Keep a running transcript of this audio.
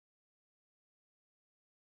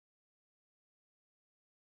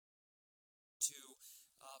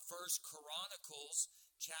First Chronicles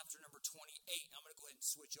chapter number 28. I'm going to go ahead and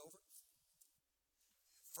switch over.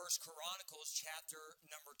 First Chronicles chapter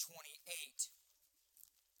number 28.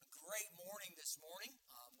 A great morning this morning.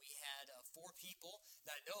 We had 4 people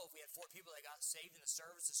that I know of. We had 4 people that got saved in the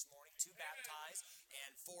service this morning, 2 baptized,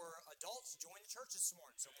 and 4 adults joined the church this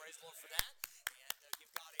morning. So praise the Lord for that. And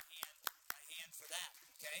give God a hand for that.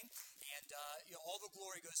 Okay? And all the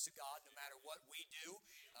glory goes to God no matter what we do.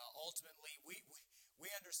 Ultimately, we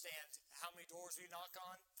understand how many doors we knock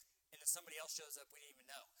on, and if somebody else shows up, we didn't even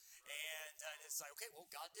know. And it's like, okay, well,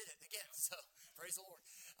 God did it again. So praise the Lord.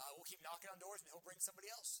 We'll keep knocking on doors, and He'll bring somebody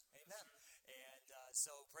else. Amen. And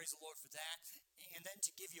so praise the Lord for that. And then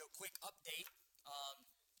to give you a quick update,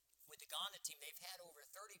 with the Ghana team, they've had over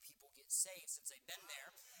 30 people get saved since they've been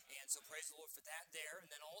there. And so praise the Lord for that there. And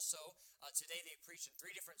then also, today they preached in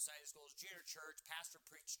 3 different Sunday schools, junior church, pastor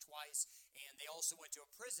preached twice, and they also went to a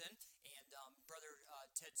prison. And Brother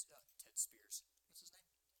Ted Spears, what's his name?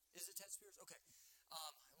 Is it Ted Spears? Okay.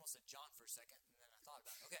 I almost said John for a second, and then I thought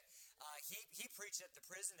about it. Okay. He preached at the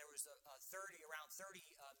prison. There was around 30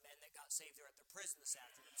 men that got saved there at the prison this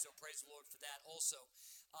afternoon. So praise the Lord for that also.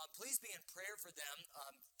 Please be in prayer for them.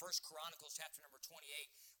 First Chronicles chapter number 28,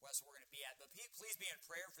 well, that's where we're going to be at. But please be in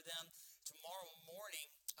prayer for them tomorrow morning.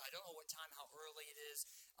 I don't know what time, how early it is,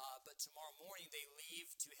 but tomorrow morning they leave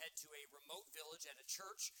to head to a remote village at a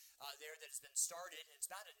church there that has been started. And it's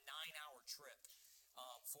about a 9-hour trip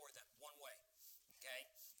for them, one way. Okay,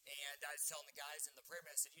 and I was telling the guys in the prayer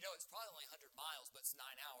meeting, I said, it's probably only 100 miles, but it's 9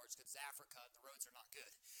 hours because it's Africa and the roads are not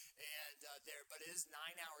good. And but it is a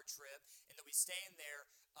 9-hour trip, and they'll be staying there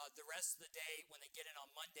the rest of the day. When they get in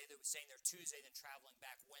on Monday, they'll be staying there Tuesday, then traveling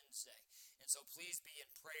back Wednesday. And so please be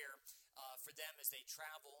in prayer for them as they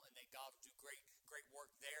travel, and that God will do great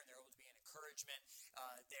work there, and there will be an encouragement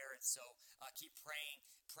there. And so keep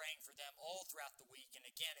praying for them all throughout the week. And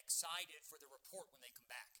again, excited for the report when they come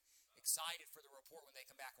back. Excited for the report when they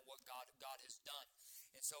come back and what God has done.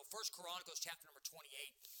 And so First Chronicles chapter number 28,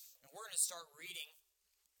 and we're going to start reading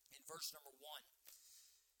in verse number 1.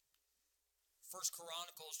 First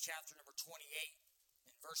Chronicles chapter number 28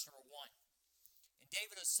 and verse number 1. And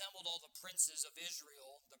David assembled all the princes of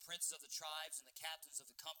Israel, the princes of the tribes and the captains of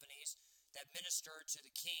the companies that ministered to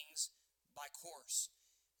the kings by course,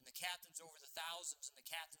 and the captains over the thousands and the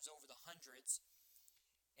captains over the hundreds,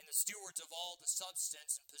 and the stewards of all the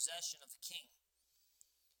substance and possession of the king,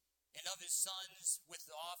 and of his sons with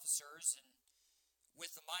the officers, and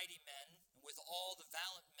with the mighty men, and with all the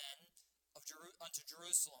valiant men unto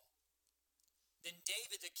Jerusalem. Then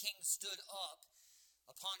David the king stood up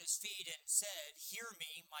upon his feet and said, Hear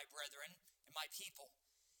me, my brethren, and my people.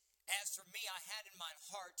 As for me, I had in my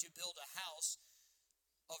heart to build a house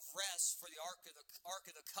of rest for the ark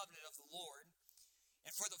of the covenant of the Lord,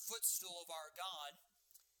 and for the footstool of our God,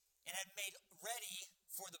 and had made ready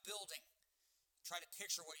for the building. Try to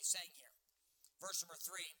picture what he's saying here. Verse number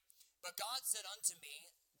 3. But God said unto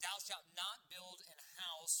me, Thou shalt not build an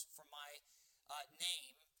house for my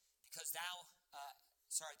name, because thou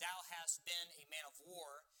hast been a man of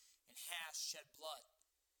war, and hast shed blood.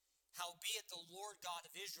 Howbeit the Lord God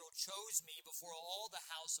of Israel chose me before all the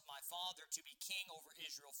house of my father to be king over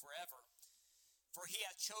Israel forever. For he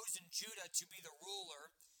hath chosen Judah to be the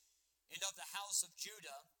ruler, and of the house of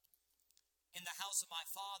Judah, in the house of my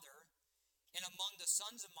father, and among the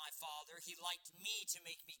sons of my father, he liked me to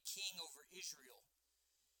make me king over Israel.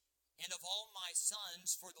 And of all my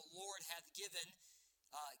sons, for the Lord hath given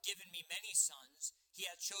me many sons,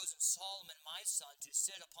 he hath chosen Solomon my son to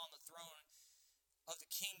sit upon the throne of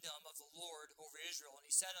the kingdom of the Lord over Israel. And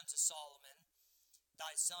he said unto Solomon,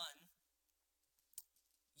 Thy son,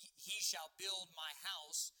 he shall build my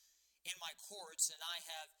house in my courts, and I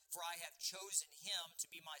have chosen him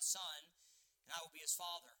to be my son, and I will be his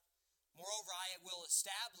father. Moreover, I will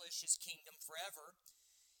establish his kingdom forever,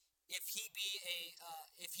 if he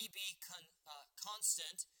be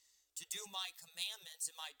constant to do my commandments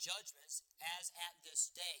and my judgments, as at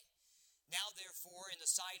this day. Now therefore, in the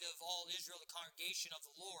sight of all Israel, the congregation of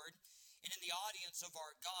the Lord, and in the audience of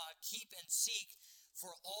our God, keep and seek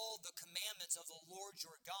for all the commandments of the Lord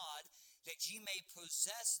your God, that ye may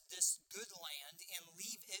possess this good land, and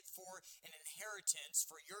leave it for an inheritance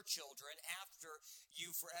for your children after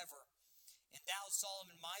you forever. And thou,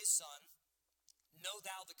 Solomon my son, know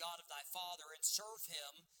thou the God of thy father, and serve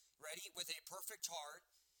him, ready, with a perfect heart,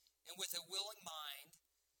 and with a willing mind.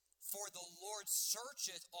 For the Lord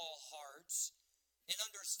searcheth all hearts, and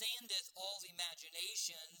understandeth all the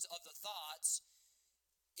imaginations of the thoughts.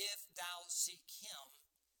 If thou seek him,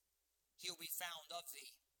 he will be found of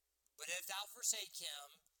thee. But if thou forsake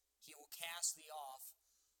him, he will cast thee off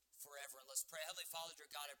forever. And let's pray. Heavenly Father,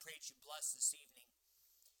 dear God, I pray that you bless this evening.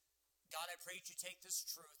 God, I pray that you take this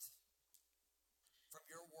truth from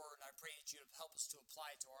your word, and I pray that you help us to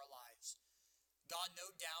apply it to our lives. God,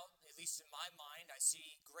 no doubt, at least in my mind, I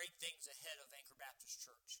see great things ahead of Anchor Baptist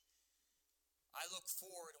Church. I look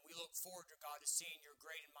forward, and we look forward, dear God, to seeing your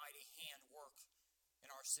great and mighty hand work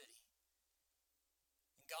in our city.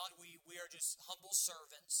 And God, we are just humble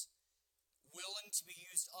servants, willing to be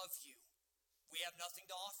used of you. We have nothing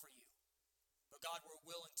to offer you, but God, we're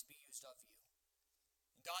willing to be used of you.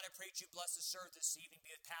 And God, I pray that you bless the service this evening,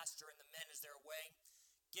 be with Pastor and the men as they're away.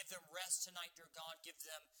 Give them rest tonight, dear God. Give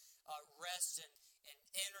them rest and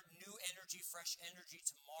new energy, fresh energy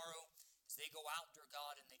tomorrow as they go out, dear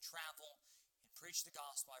God, and they travel and preach the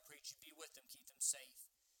gospel. I pray that you be with them, keep them safe.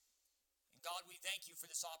 And God, we thank you for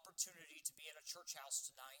this opportunity to be in a church house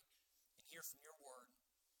tonight and hear from your word.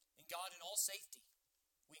 And God, in all safety,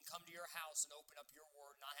 we can come to your house and open up your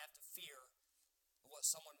word and not have to fear of what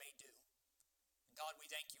someone may do. And God, we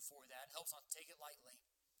thank you for that. It helps not to take it lightly.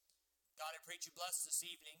 God, I pray that you bless this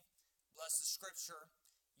evening, bless the scripture,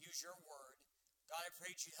 use your word. God, I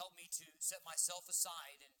pray that you help me to set myself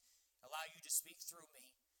aside and allow you to speak through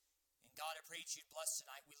me. And God, I pray that you bless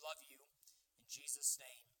tonight. We love you. In Jesus'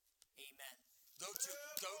 name, amen. Go to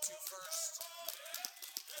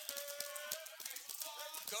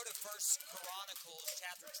First Chronicles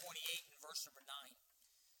chapter 28 and verse number 9.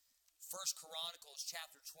 First Chronicles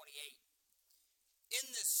chapter 28. In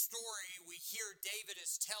this story, we hear David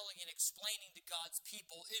is telling and explaining to God's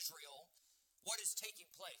people, Israel, what is taking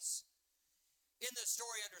place. In this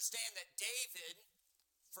story, understand that David,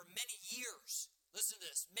 for many years, listen to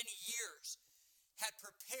this, many years, had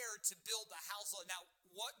prepared to build the house. Now,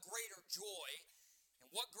 what greater joy and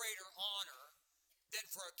what greater honor than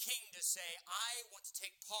for a king to say, I want to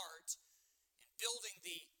take part in building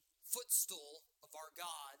the footstool of our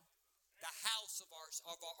God, the house of our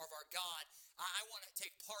God. I want to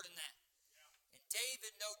take part in that. And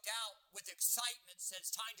David, no doubt, with excitement, said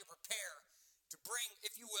it's time to prepare to bring,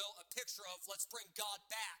 if you will, a picture of let's bring God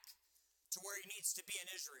back to where he needs to be in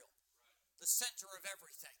Israel, the center of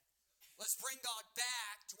everything. Let's bring God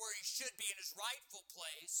back to where he should be in his rightful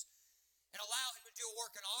place and allow him to do a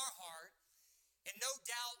work in our heart. And no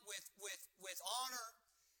doubt with honor,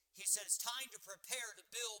 he said it's time to prepare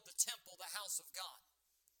to build the temple, the house of God.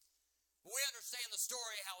 We understand the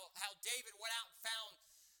story how David went out and found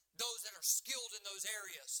those that are skilled in those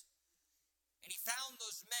areas. And he found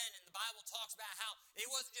those men, and the Bible talks about how it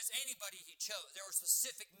wasn't just anybody he chose. There were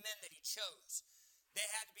specific men that he chose. They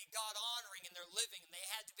had to be God-honoring in their living, and they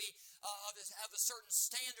had to be have a certain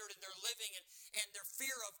standard in their living and their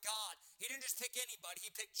fear of God. He didn't just pick anybody.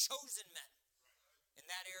 He picked chosen men in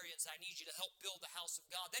that area and said, I need you to help build the house of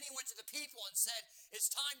God. Then he went to the people and said, it's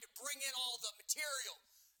time to bring in all the material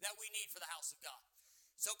that we need for the house of God.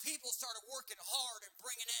 So people started working hard and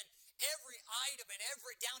bringing in every item and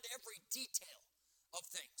down to every detail of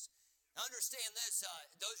things. Now understand this,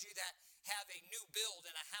 those of you that have a new build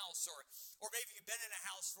in a house, or maybe you've been in a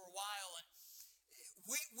house for a while, and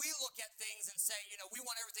we look at things and say, we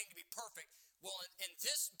want everything to be perfect. Well, in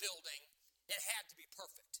this building, it had to be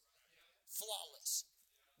perfect, flawless.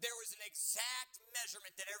 There was an exact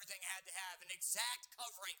measurement that everything had to have, an exact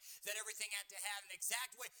covering that everything had to have, an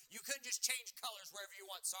exact way. You couldn't just change colors wherever you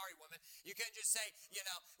want. Sorry, women. You couldn't just say,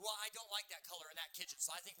 well, I don't like that color in that kitchen, so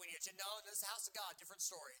I think we need to, no, this is the house of God, different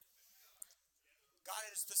story. God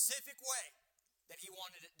had a specific way that he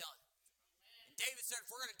wanted it done. And David said, if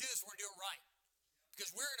we're going to do this, we're going to do it right. Because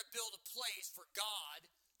we're going to build a place for God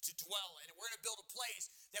to dwell in. And we're going to build a place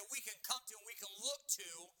that we can come to and we can look to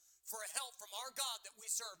for help from our God that we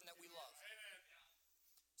serve and that we love. Amen.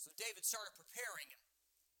 So David started preparing.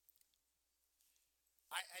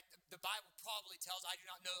 The Bible probably tells, I do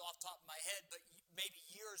not know off the top of my head, but maybe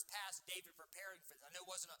years past David preparing for this. I know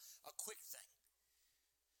it wasn't a quick thing.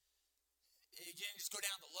 You didn't just go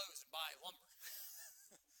down to Lowe's and buy lumber.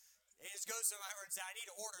 They just go somewhere and say, I need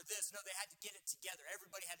to order this. No, they had to get it together.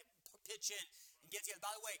 Everybody had to pitch in and get together.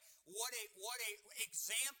 By the way, what a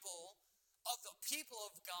example of the people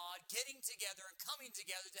of God getting together and coming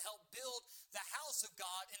together to help build the house of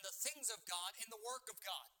God and the things of God and the work of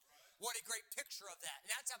God. What a great picture of that. And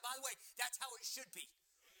that's how, by the way, that's how it should be.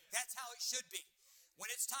 That's how it should be. When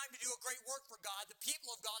it's time to do a great work for God, the people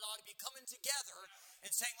of God ought to be coming together and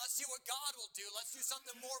saying, let's see what God will do. Let's do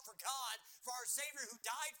something more for God, for our Savior who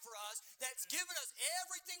died for us, that's given us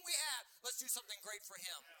everything we have. Let's do something great for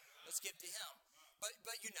him. Let's give to him. But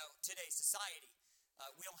today's society,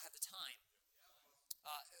 we don't have the time.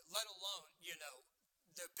 Let alone,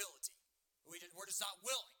 the ability. We're just not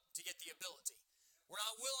willing to get the ability. We're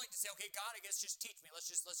not willing to say, okay, God, I guess just teach me. Let's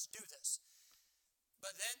do this.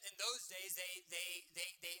 But then in those days,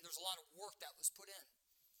 there's a lot of work that was put in.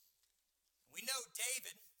 We know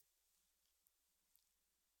David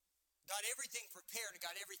got everything prepared and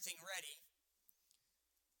got everything ready.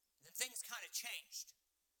 Then things kind of changed.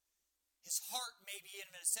 His heart, maybe in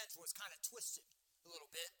a sense, was kind of twisted a little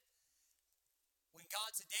bit. When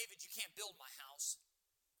God said, David, you can't build my house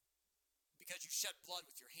because you shed blood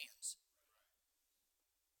with your hands.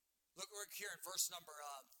 Look here in verse number,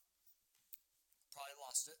 probably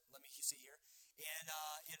lost it. Let me see here.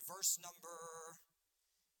 In verse number,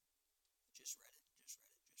 just read it.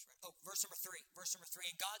 Oh, verse number 3.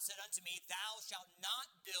 And God said unto me, thou shalt not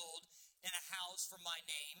build in a house for my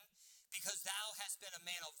name, because thou hast been a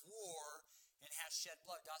man of war and hast shed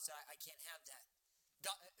blood. God said, I can't have that.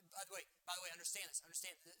 God, by the way, understand this.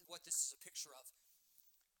 Understand what this is a picture of.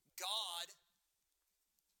 God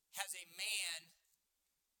has a man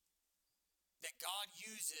that God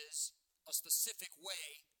uses a specific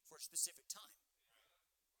way for a specific time.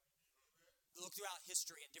 Look throughout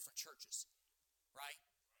history in different churches, right?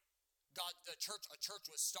 A church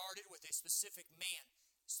was started with a specific man,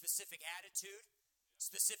 specific attitude,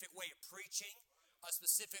 specific way of preaching, a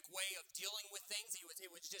specific way of dealing with things.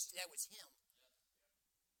 That was him.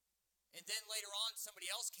 And then later on,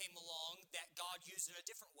 somebody else came along that God used in a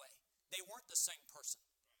different way. They weren't the same person.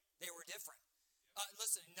 They were different.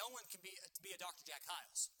 Listen, no one can be a Dr. Jack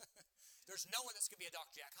Hiles. There's no one that's going to be a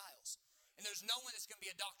Dr. Jack Hiles. And there's no one that's going to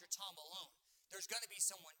be a Dr. Tom Malone. There's going to be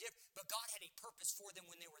someone different. But God had a purpose for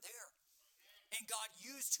them when they were there. And God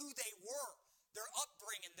used who they were, their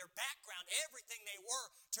upbringing, their background, everything they were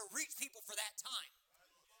to reach people for that time.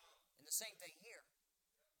 And the same thing here.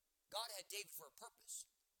 God had David for a purpose.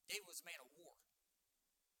 David was a man of war.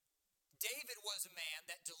 David was a man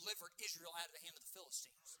that delivered Israel out of the hand of the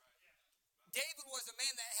Philistines. David was a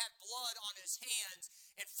man that had blood on his hands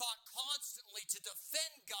and fought constantly to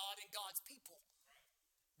defend God and God's people.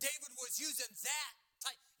 David was using that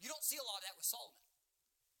type. You don't see a lot of that with Solomon.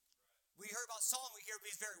 We heard about Solomon, we hear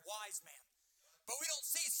he's a very wise man. But we don't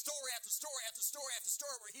see story after story after story after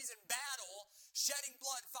story where he's in battle, shedding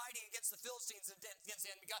blood, fighting against the Philistines and against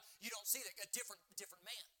the enemy God. You don't see that, a different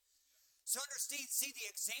man. So understand, see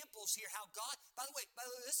the examples here, how God, by the way,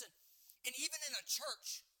 listen, and even in a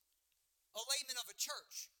church, a layman of a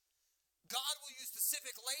church, God will use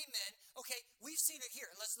specific laymen. Okay, we've seen it here,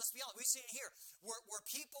 and let's be honest, we've seen it here, where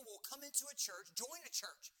people will come into a church, join a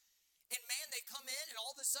church, and man, they come in, and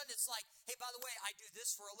all of a sudden it's like, hey, by the way, I do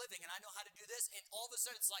this for a living, and I know how to do this, and all of a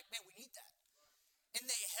sudden it's like, man, we need that. And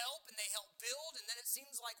they help build, and then it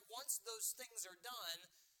seems like once those things are done,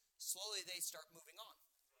 slowly they start moving on.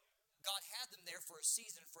 God had them there for a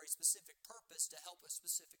season, for a specific purpose, to help a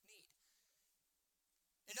specific need.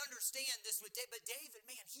 And understand this with David. But David,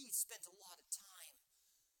 man, he spent a lot of time.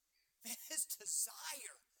 Man, his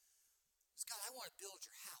desire was, God, I want to build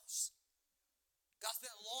your house. God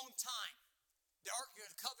spent a long time. The Ark of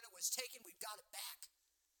the Covenant was taken. We've got it back.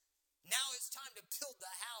 Now it's time to build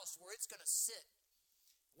the house where it's going to sit.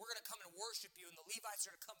 We're going to come and worship you, and the Levites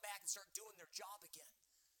are going to come back and start doing their job again.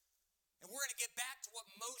 And we're going to get back to what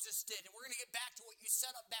Moses did, and we're going to get back to what you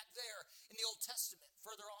set up back there in the Old Testament,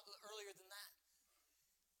 further on, earlier than that.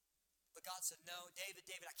 But God said, no, David,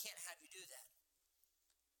 I can't have you do that.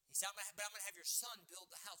 He said, but I'm going to have your son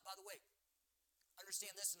build the house. By the way,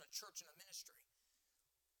 understand this in a church and a ministry.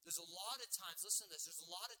 There's a lot of times, listen to this, there's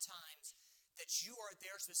a lot of times that you are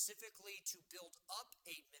there specifically to build up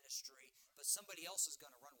a ministry, but somebody else is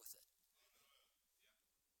going to run with it.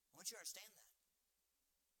 I want you to understand that.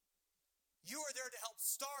 You are there to help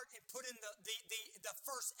start and put in the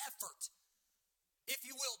first effort, if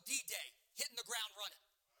you will, D-Day, hitting the ground running.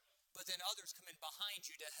 But then others come in behind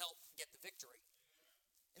you to help get the victory.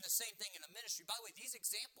 And the same thing in a ministry. By the way, these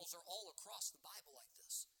examples are all across the Bible like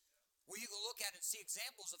this, where you can look at it and see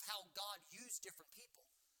examples of how God used different people.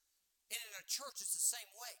 And in a church, it's the same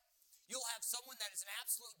way. You'll have someone that is an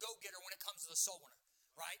absolute go-getter when it comes to the soul winner,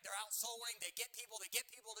 right? They're out soul winning, they get people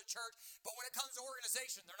to church, but when it comes to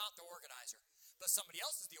organization, they're not the organizer, but somebody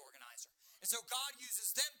else is the organizer. And so God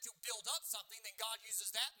uses them to build up something, then God uses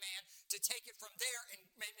that man to take it from there and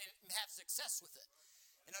have success with it.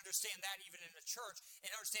 And understand that even in the church, and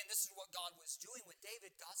understand this is what God was doing with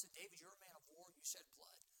David. God said, David, you're a man of war, you shed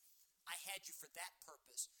blood. I had you for that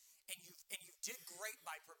purpose. And you did great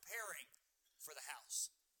by preparing for the house.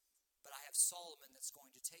 But I have Solomon that's going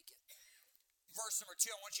to take it. Verse number 2,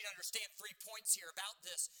 I want you to understand 3 points here about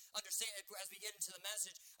this. Understand, as we get into the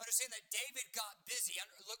message, understand that David got busy.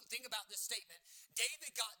 Think about this statement.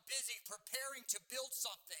 David got busy preparing to build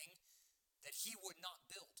something that he would not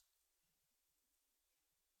build.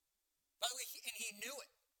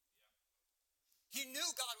 knew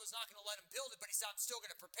God was not going to let him build it, but he said, I'm still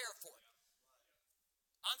going to prepare for it.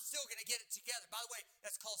 I'm still going to get it together. By the way,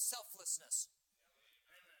 that's called selflessness.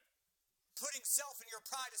 Putting self and your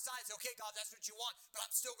pride aside, say, okay, God, that's what you want, but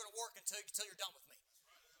I'm still going to work until you're done with me.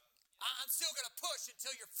 I'm still going to push until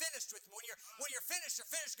you're finished with me. When you're finished,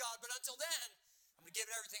 God, but until then, I'm going to give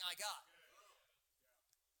it everything I got.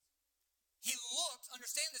 He looked,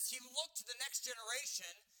 understand this, he looked to the next generation,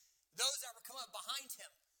 those that were coming up behind him.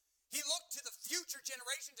 He looked to the future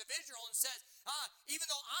generations of Israel and said, even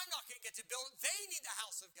though I'm not going to get to build it, they need the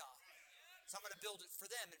house of God. So I'm going to build it for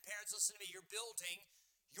them. And parents, listen to me, you're building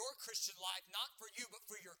your Christian life not for you, but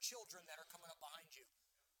for your children that are coming up behind you.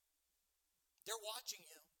 They're watching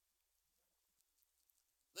you.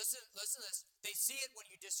 Listen to this. They see it when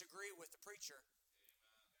you disagree with the preacher.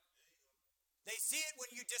 They see it when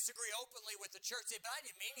you disagree openly with the church. They say, but I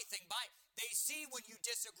didn't mean anything by it. They see when you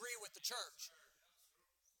disagree with the church.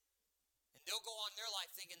 And they'll go on their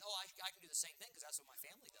life thinking, oh, I can do the same thing because that's what my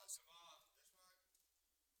family does.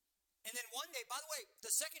 And then one day, by the way, the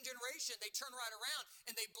second generation, they turn right around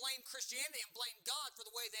and they blame Christianity and blame God for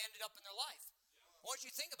the way they ended up in their life. I want you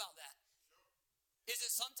to think about that. Is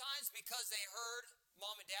it sometimes because they heard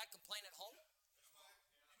mom and dad complain at home?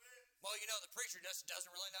 Well, the preacher just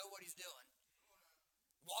doesn't really know what he's doing.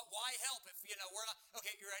 Why help if, we're not...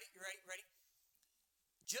 Okay, you ready?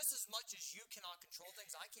 Just as much as you cannot control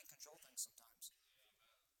things, I can't control things sometimes.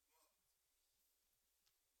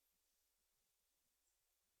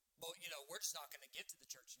 Well, we're just not going to give to the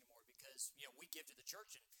church anymore because, we give to the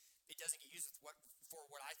church and it doesn't get used for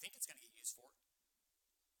what I think it's going to get used for.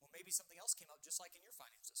 Well, maybe something else came up just like in your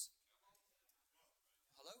finances.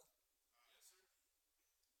 Hello?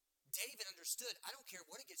 David understood, I don't care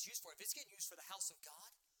what it gets used for. If it's getting used for the house of God,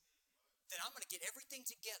 then I'm going to get everything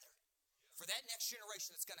together for that next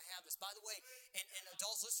generation that's going to have this. By the way, and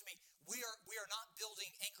adults, listen to me, we are not building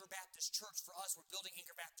Anchor Baptist Church for us. We're building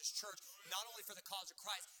Anchor Baptist Church not only for the cause of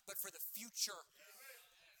Christ, but for the future.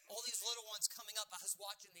 All these little ones coming up, I was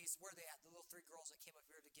watching these, where are they at? The little 3 girls that came up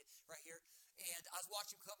here to get right here. And I was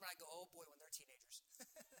watching them come up and I go, oh boy, when they're teenagers.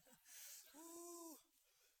 Ooh,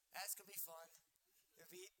 that's going to be fun. Their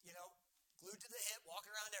feet, glued to the hip, walking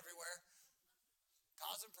around everywhere,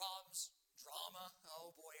 causing problems, drama.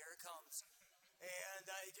 Oh boy, here it comes. And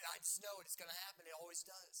I just know it. It's going to happen. It always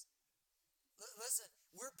does. Listen,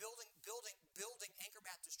 we're building Anchor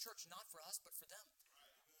Baptist Church not for us, but for them.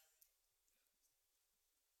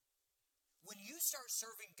 When you start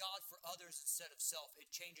serving God for others instead of self, it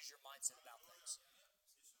changes your mindset about things.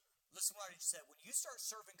 Listen to what I just said. When you start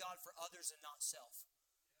serving God for others and not self,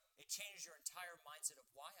 it changes your entire mindset of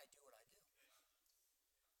why I do what I do.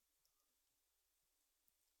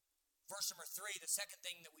 Verse number 3, the second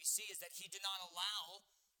thing that we see is that he did not allow,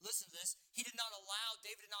 listen to this, David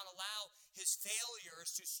did not allow his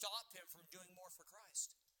failures to stop him from doing more for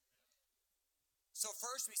Christ. So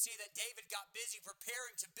first we see that David got busy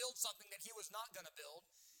preparing to build something that he was not going to build.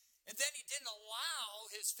 And then he didn't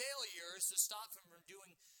allow his failures to stop him from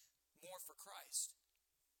doing more for Christ.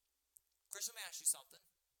 Chris, let me ask you something.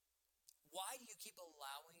 Why do you keep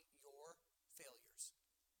allowing your failures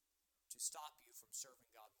to stop you from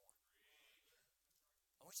serving God more?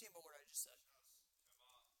 I want you to think about what I just said.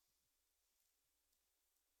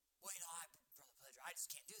 Well, Brother Pledger, I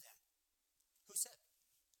just can't do that. Who said?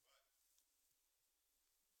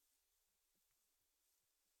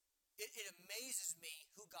 It amazes me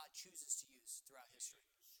who God chooses to use throughout history.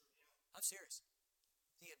 I'm serious.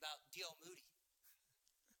 Think about D.L. Moody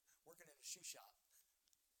working in a shoe shop.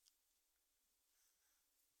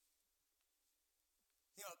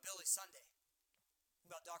 Think about Billy Sunday. Think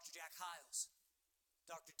about Dr. Jack Hiles,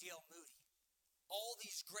 Dr. D.L. Moody. All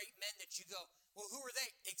these great men that you go, well, who are they?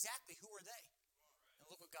 Exactly, who are they? And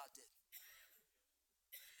look what God did.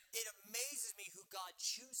 It amazes me who God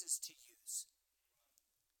chooses to use.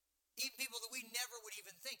 Even people that we never would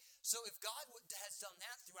even think. So if God has done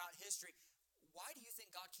that throughout history, why do you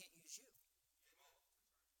think God can't use you?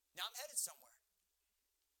 Now I'm headed somewhere.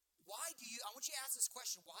 I want you to ask this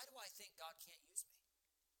question, why do I think God can't use me?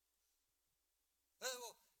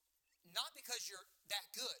 Well, not because you're that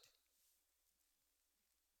good.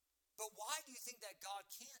 But why do you think that God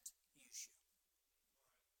can't use you?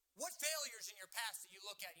 What failures in your past that you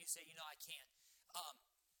look at and you say, I can't?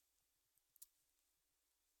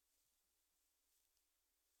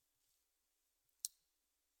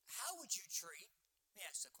 How would you treat, let me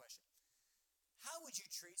ask the question, how would you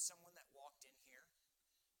treat someone that walked in here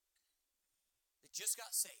that just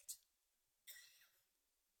got saved,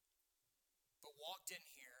 but walked in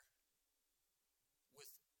here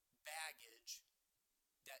with baggage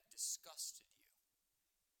that disgusted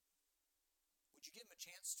you? would you give him a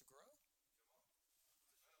chance to grow?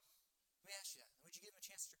 Let me ask you that. Would you give him a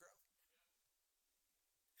chance to grow?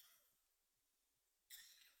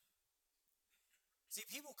 See,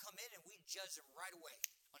 people come in and we judge them right away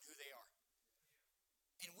on who they are.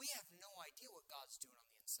 And we have no idea what God's doing on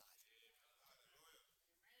the inside.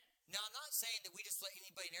 Now, I'm not saying that we just let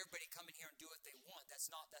anybody and everybody come in here and do what they want. That's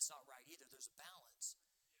not right either. There's a balance.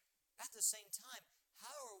 At the same time,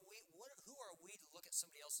 who are we to look at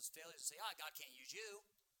somebody else's failures and say, God can't use you?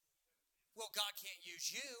 Well, God can't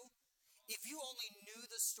use you. If you only knew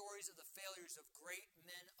the stories of the failures of great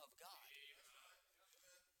men of God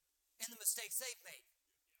and the mistakes they've made,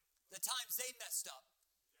 the times they messed up,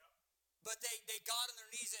 but they got on their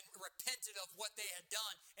knees and repented of what they had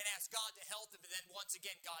done and asked God to help them, and then once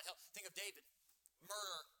again, God helped. Think of David,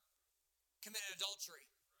 murder, committed adultery,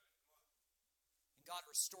 and God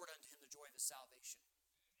restored unto him the joy of his salvation.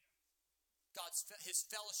 His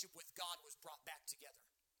fellowship with God was brought back together.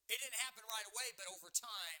 It didn't happen right away, but over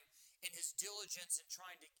time, in his diligence in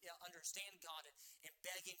trying to understand God and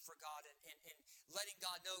begging for God and letting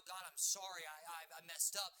God know, God, I'm sorry, I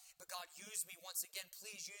messed up, but God, use me once again.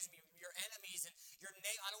 Please use me. Your enemies and your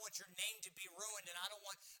name, I don't want your name to be ruined, and I don't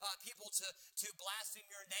want people to blaspheme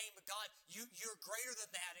your name, but God, you're greater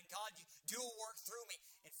than that, and God, you do a work through me.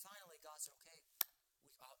 And finally, God said, okay,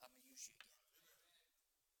 I'm going to use you again.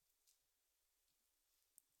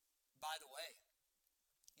 By the way,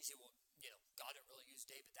 you say, well, God didn't really use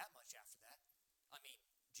David that much after that. I mean,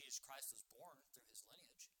 Jesus Christ was born through his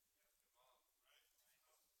lineage.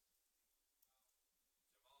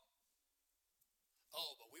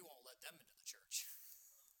 Oh, but we won't let them into the church.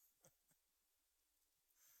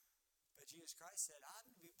 But Jesus Christ said, I'm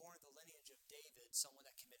going to be born of the lineage of David, someone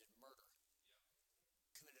that committed murder,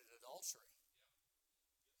 committed adultery.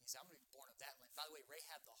 He said, I'm going to be born of that line. By the way,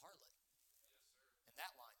 Rahab the harlot, in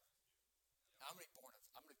that line. I'm going to be born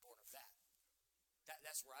of that.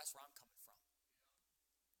 That's where I'm coming from.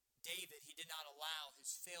 David, he did not allow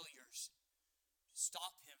his failures to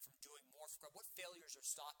stop him from doing more for Christ. What failures are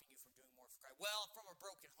stopping you from doing more for Christ? Well, I'm from a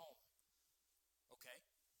broken home. Okay.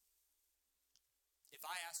 If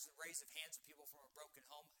I asked the raise of hands of people from a broken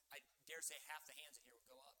home, I dare say half the hands in here would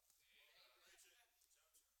go up.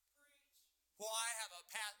 Well, I have a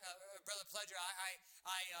past, Brother Pledger.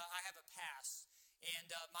 I have a past. And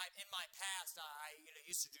in my past, I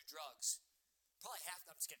used to do drugs. Probably half.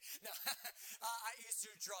 I'm just kidding. No, I used to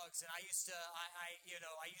do drugs, and I used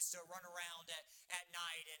to run around at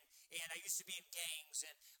night, and I used to be in gangs.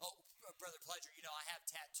 And Brother Pledger, I have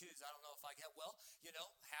tattoos. I don't know if I get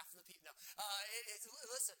half of the people. No,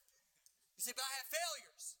 listen. You say, but I have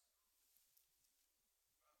failures.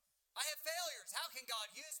 I have failures. How can God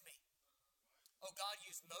use me? Oh, God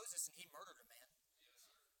used Moses, and he murdered a man.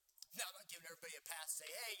 No, I'm not giving everybody a pass. Say,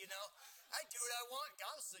 hey, I do what I want.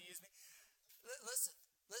 God will still use me.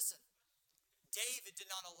 Listen. David did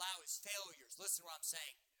not allow his failures. Listen to what I'm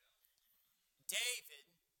saying. David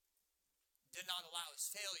did not allow his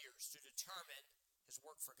failures to determine his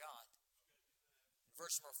work for God. In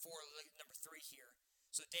verse number 4, look at number 3 here.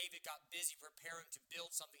 So David got busy preparing to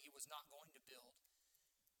build something he was not going to build.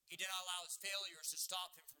 He did not allow his failures to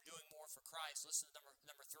stop him from doing more for Christ. Listen to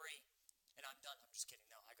number 3. And I'm done. I'm just kidding.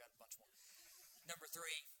 No, I got a bunch more. Number 3.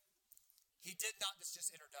 He did not, this is just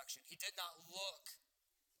introduction. He did not look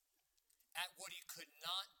at what he could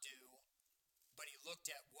not do, but he looked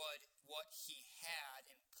at what he had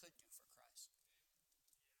and could do for Christ.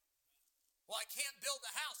 Well, I can't build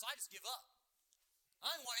the house. I just give up. I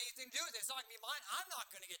don't want anything to do with it. It's not going to be mine. I'm not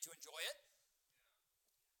going to get to enjoy it.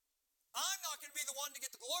 I'm not going to be the one to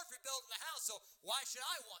get the glory for building the house, so why should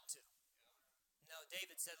I want to? No,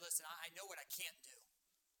 David said, listen, I know what I can't do,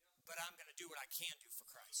 but I'm going to do what I can do for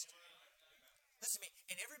Christ. Listen to me,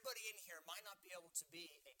 and everybody in here might not be able to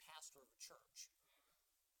be a pastor of a church.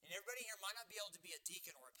 And everybody in here might not be able to be a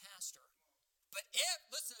deacon or a pastor. But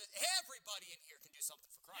listen, everybody in here can do something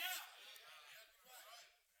for Christ.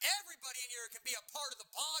 Everybody in here can be a part of the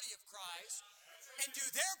body of Christ and do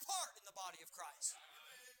their part in the body of Christ.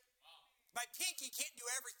 My pinky can't do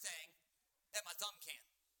everything that my thumb can.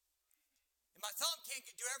 And my thumb can't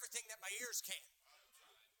do everything that my ears can.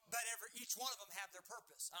 But each one of them have their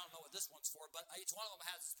purpose. I don't know what this one's for, but each one of them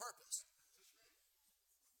has its purpose.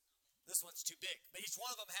 This one's too big, but each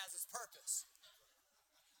one of them has its purpose.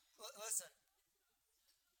 Listen.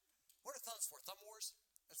 What are thumbs for? Thumb wars?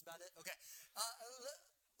 That's about it? Okay.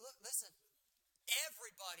 Listen.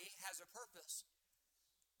 Everybody has a purpose.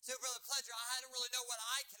 So, Brother Pledger, I don't really know what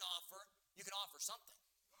I can offer. You can offer something.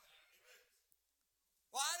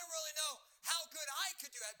 Well, I don't really know how good I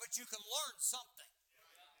could do it, but you can learn something.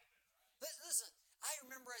 Listen, I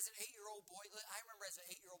remember as an 8-year-old boy,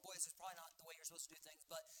 this is probably not the way you're supposed to do things,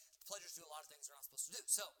 but pledges do a lot of things they're not supposed to do.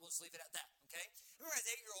 So we'll just leave it at that, okay? I remember as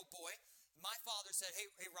an 8-year-old boy, my father said, hey,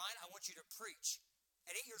 Ryan, I want you to preach.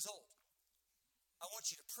 At 8 years old, I want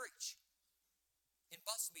you to preach in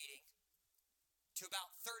bus meeting to about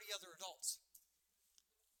 30 other adults.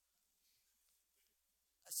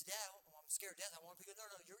 I said, Dad, I'm scared to death. I want to be good. No,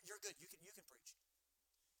 you're good. You can preach.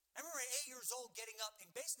 I remember at 8 years old getting up, and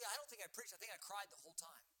basically I don't think I preached. I think I cried the whole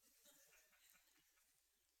time.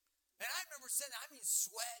 And I remember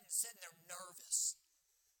sweating, sitting there nervous,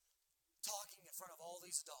 talking in front of all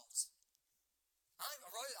these adults.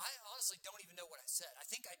 I honestly don't even know what I said. I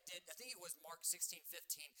think I did. I think it was Mark 16:15.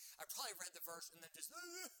 I probably read the verse and then just,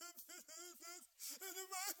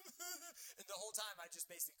 and the whole time I just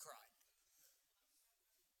basically cried.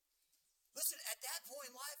 Listen, at that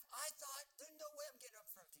point in life, I thought, there's no way I'm getting up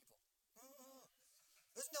in front of people.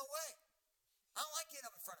 There's no way. I don't like getting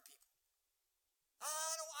up in front of people.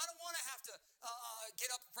 I don't want to have to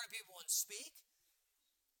get up in front of people and speak.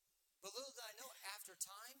 But little did I know, after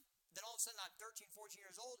time, then all of a sudden I'm 13, 14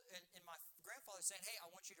 years old, and my grandfather's saying, hey, I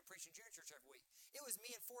want you to preach in junior church every week. It was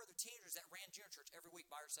me and 4 other teenagers that ran junior church every week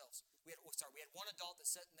by ourselves. We had one adult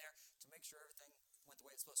that's sitting there to make sure everything went the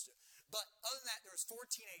way it's supposed to. But other than that, there was 4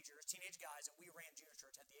 teenage guys, and we ran junior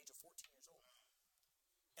church at the age of 14 years old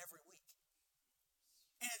every week.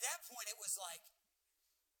 And at that point, it was like,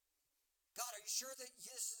 God, are you sure that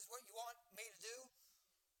this is what you want me to do?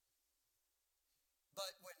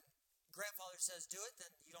 But when grandfather says do it,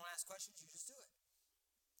 then you don't ask questions, you just do it.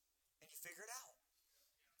 And you figure it out.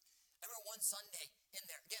 I remember one Sunday in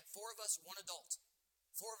there, again, 4 of us, 1 adult.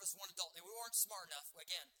 4 of us, 1 adult. And we weren't smart enough,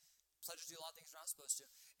 again, pledges do a lot of things we're not supposed to.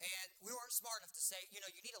 And we weren't smart enough to say, you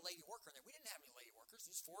need a lady worker in there. We didn't have any lady workers.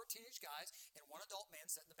 There's 4 teenage guys and 1 adult man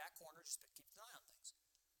sitting in the back corner just keeping an eye on things.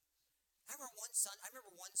 I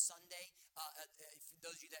remember one Sunday,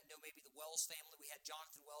 those of you that know maybe the Wells family, we had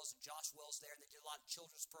Jonathan Wells and Josh Wells there, and they did a lot of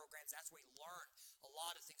children's programs. That's where you learn a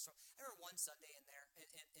lot of things from. I remember one Sunday in there,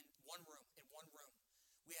 in one room,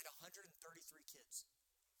 we had 133 kids.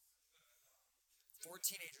 4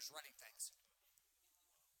 teenagers running things.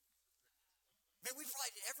 Man, we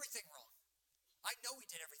probably did everything wrong. I know we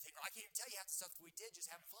did everything wrong. I can't even tell you half the stuff we did just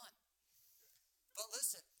having fun. But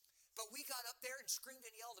listen, we got up there and screamed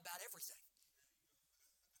and yelled about everything.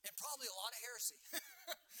 And probably a lot of heresy.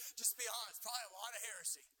 Just to be honest, probably a lot of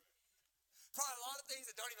heresy. Probably a lot of things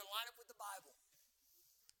that don't even line up with the Bible.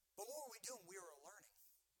 But what were we doing? We were learning.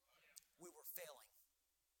 We were failing.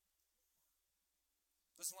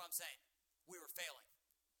 Listen to what I'm saying. We were failing.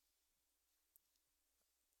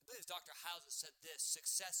 I believe Dr. Houser said this: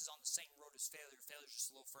 success is on the same road as failure. Failure is just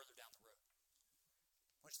a little further down the road.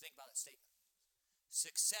 What do you think about that statement?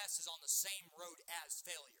 Success is on the same road as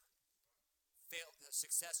failure.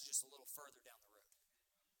 Success is just a little further down the road.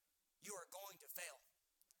 You are going to fail.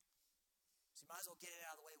 So you might as well get it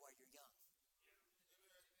out of the way while you're young.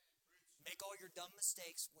 Make all your dumb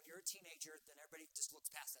mistakes. When you're a teenager, then everybody just looks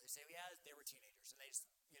past that. They say, well, yeah, they were teenagers. And they just,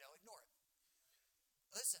 ignore it.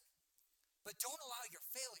 Listen, but don't allow your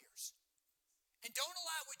failures. And don't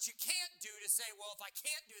allow what you can't do to say, well, if I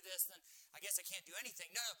can't do this, then I guess I can't do anything.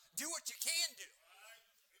 No, do what you can do.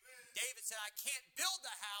 David said, I can't build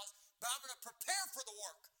the house, but I'm going to prepare for the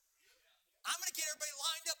work. I'm going to get everybody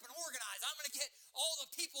lined up and organized. I'm going to get all the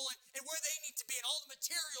people and where they need to be and all the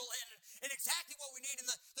material and exactly what we need and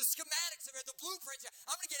the schematics of it, the blueprints.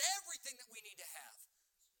 I'm going to get everything that we need to have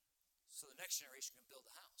so the next generation can build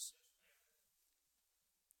the house.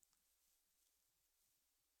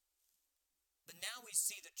 But now we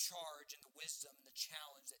see the charge and the wisdom and the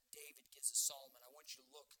challenge that David gives to Solomon. I want you to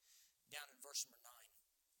look down in verse number 9.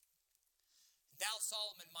 Thou,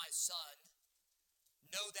 Solomon, my son,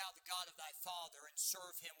 know thou the God of thy father, and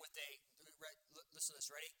serve him with listen to this,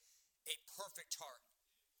 ready? A perfect heart,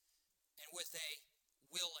 and with a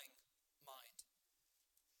willing mind.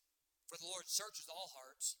 For the Lord searches all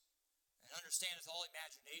hearts, and understandeth all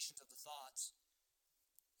imaginations of the thoughts.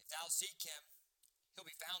 If thou seek him, he'll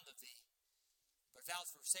be found of thee. But if thou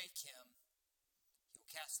forsake him, he will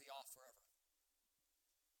cast thee off forever.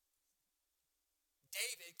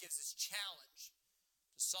 David gives this challenge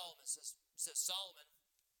to Solomon. Says, Solomon,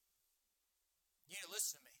 you need to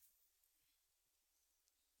listen to me.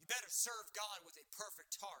 You better serve God with a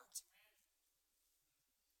perfect heart.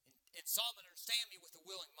 And Solomon, understand me with a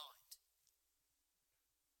willing mind.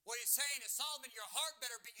 What he's saying is, Solomon, you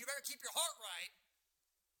better keep your heart right.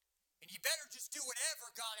 And you better just do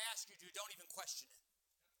whatever God asks you to do. Don't even question it.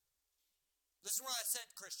 Listen to what I said,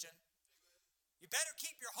 Christian. You better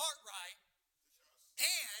keep your heart right.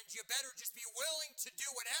 And you better just be willing to do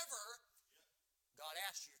whatever God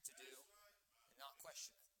asked you to do and not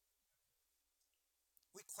question it.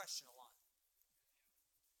 We question a lot.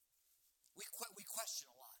 We question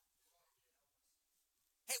a lot.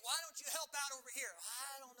 Hey, why don't you help out over here?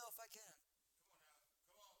 I don't know if I can.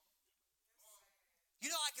 You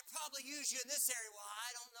know, I could probably use you in this area. Well,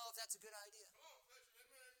 I don't know if that's a good idea.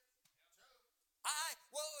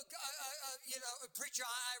 Preacher,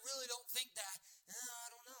 I really don't think that. I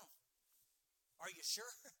don't know. Are you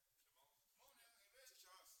sure?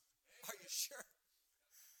 Are you sure?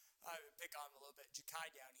 I would pick on him a little bit.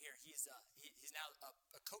 Jakai down here, he's now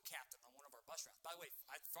a co-captain on one of our bus routes. By the way,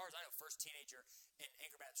 as far as I know, first teenager in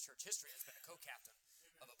Anchor Baptist Church history has been a co-captain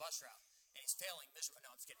of a bus route. And he's failing miserably.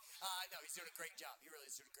 No, I'm just kidding. No, he's doing a great job. He really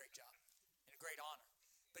is doing a great job and a great honor.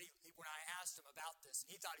 But when I asked him about this,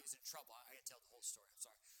 he thought he was in trouble. I got to tell the whole story. I'm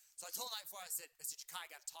sorry. So I told him the night before, I said, Jakai, I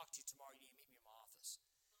got to talk to you tomorrow. You need to meet me in my office.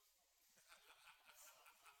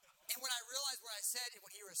 And when I realized what I said, and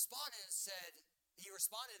when he responded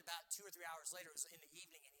about 2 or 3 hours later. It was in the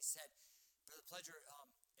evening, and he said, Brother Pledger,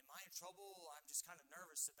 am I in trouble? I'm just kind of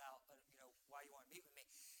nervous about, why you want to meet with me.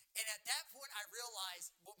 And at that point, I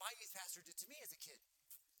realized what my youth pastor did to me as a kid.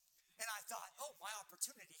 And I thought, oh, my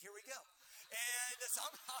opportunity, here we go. And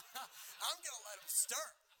somehow, I'm going to let him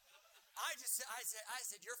start. I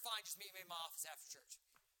said, you're fine, just meet me in my office after church.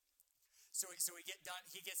 So we get done,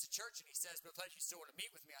 he gets to church, and he says, Brother Pledger, you still want to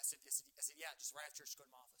meet with me? I said, yeah, just right after church, go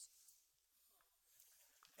to my office.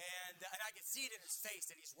 And I could see it in his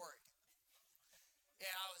face that he's worried.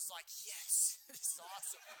 And I was like, yes, this is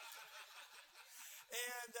awesome.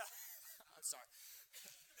 And I'm sorry.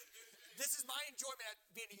 This is my enjoyment at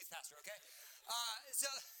being a youth pastor, okay? So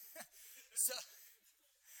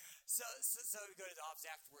we go to the office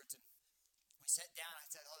afterwards, and we sat down. I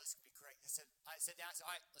said, oh, this could be great. I sat down. I said,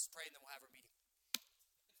 all right, let's pray, and then we'll have our meeting.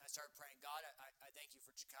 And I started praying, God, I thank you for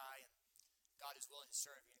Jakai, and God is willing to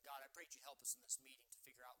serve you. And God, I pray that you help us in this meeting to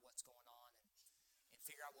figure out what's going on and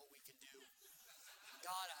figure out what we can do.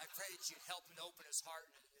 God, I pray that you'd help him open his heart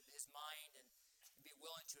and his mind and be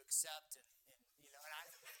willing to accept. And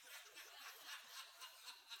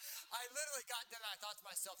I literally got done and I thought to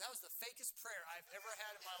myself, that was the fakest prayer I've ever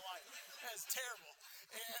had in my life. That was terrible.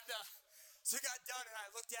 And so I got done and I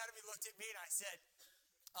looked at him, he looked at me, and I said,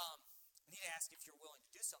 I need to ask if you're willing to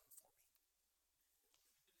do something for me.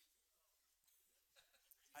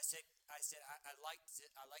 I said, I'd like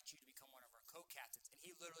you to become one of our co-captains. And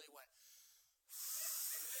he literally went,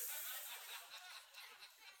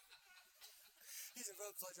 he said,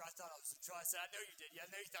 Brother Pledger, I thought I was in trouble. I said, I know you did. Yeah, I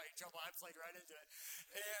know you thought you were in trouble. I played right into it.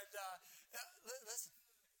 And listen,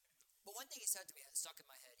 but one thing he said to me that stuck in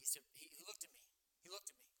my head. He said, he looked at me. He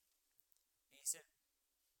looked at me. And he said,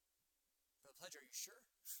 Brother Pledger, are you sure?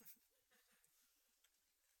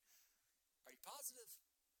 Are you positive?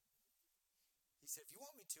 He said, if you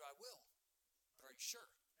want me to, I will. But are you sure?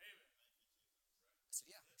 Amen. I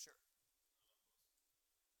said, yeah, I'm sure.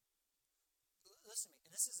 Listen to me.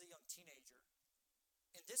 And this is a young teenager.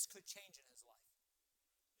 And this could change in his life.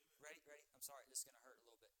 Ready? I'm sorry, this is going to hurt a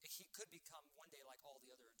little bit. He could become one day like all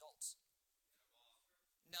the other adults.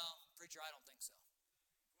 No, preacher, I don't think so.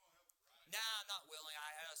 Nah, I'm not willing.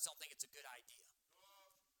 I just don't think it's a good idea.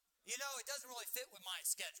 It doesn't really fit with my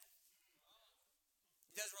schedule.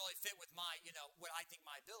 It doesn't really fit with my, what I think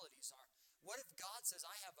my abilities are. What if God says,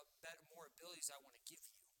 I have more abilities I want to give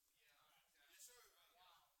you?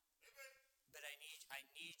 But I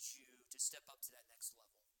need you to step up to that next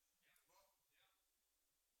level.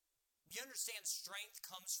 You understand strength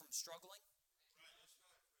comes from struggling?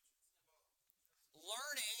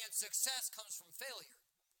 Learning and success comes from failure.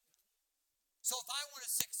 So if I want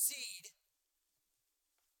to succeed,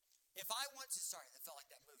 I felt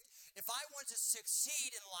like that moved. If I want to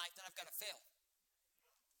succeed in life, then I've got to fail.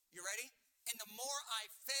 You ready? And the more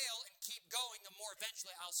I fail and keep going, the more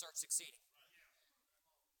eventually I'll start succeeding.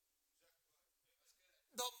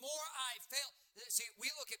 The more I fail, see,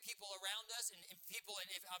 we look at people around us and people,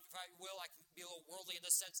 and if I will, I can be a little worldly in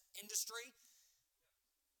this sense, industry,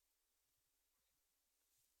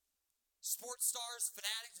 sports stars,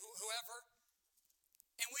 fanatics, whoever,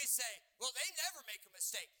 and we say, well, they never make a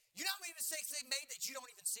mistake. You know how many mistakes they made that you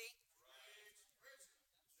don't even see?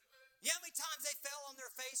 You know how many times they fell on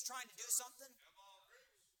their face trying to do something?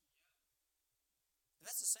 And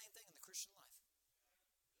that's the same thing in the Christian life.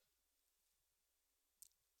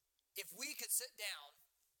 If we could sit down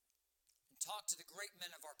and talk to the great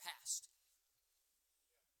men of our past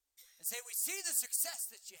and say, we see the success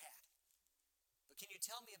that you had, but can you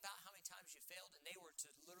tell me about how many times you failed? And they were to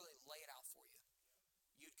literally lay it out for you.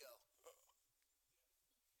 You'd go,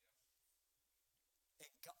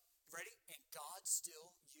 and God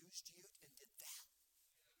still used you and did that.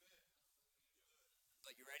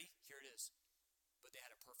 You ready? Here it is. But they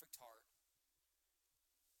had a perfect heart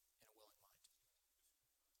and a willing mind.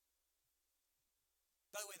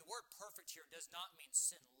 By the way, the word perfect here does not mean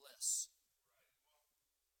sinless.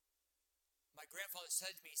 My grandfather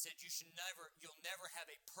said to me, he said, you'll never have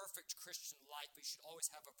a perfect Christian life, but you should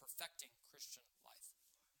always have a perfecting Christian life.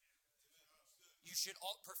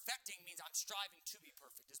 Perfecting means I'm striving to be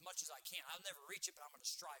perfect as much as I can. I'll never reach it, but I'm going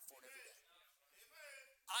to strive for it every day.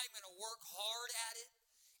 I'm going to work hard at it,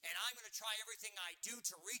 and I'm going to try everything I do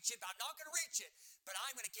to reach it, but I'm not going to reach it, but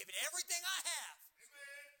I'm going to give it everything I have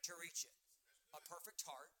to reach it. A perfect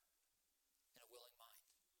heart and a willing mind.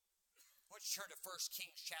 I want you to turn to 1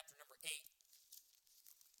 Kings chapter number 8.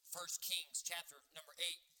 1 Kings chapter number 8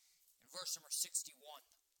 and verse number 61.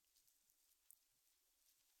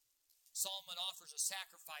 Solomon offers a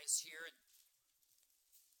sacrifice here. And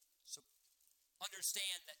so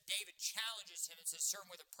understand that David challenges him and says, serve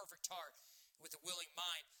him with a perfect heart, with a willing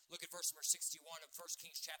mind. Look at verse number 61 of 1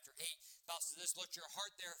 Kings chapter 8. The Bible says this, let your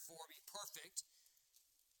heart therefore be perfect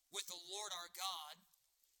with the Lord our God,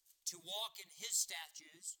 to walk in his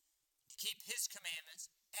statutes, to keep his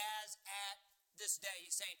commandments, as at this day.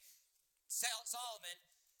 He's saying, Solomon,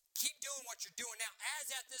 keep doing what you're doing now.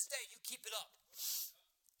 As at this day, you keep it up.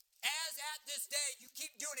 As at this day, you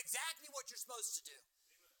keep doing exactly what you're supposed to do.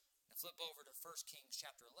 Now flip over to 1 Kings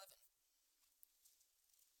chapter 11.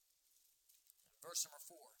 Verse number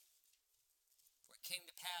 4. For it came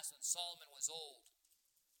to pass when Solomon was old,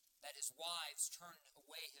 that his wives turned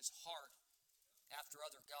away his heart after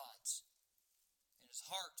other gods, and his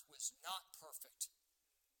heart was not perfect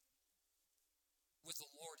with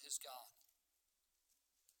the Lord his God,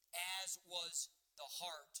 as was the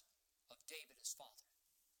heart of David his father.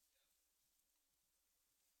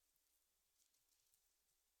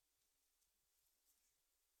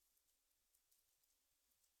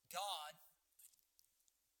 God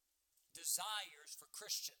desires for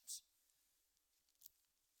Christians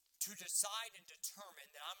to decide and determine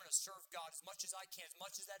that I'm going to serve God as much as I can, as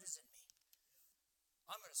much as that is in me.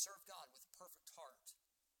 I'm going to serve God with a perfect heart,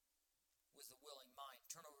 with a willing mind.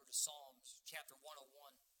 Turn over to Psalms chapter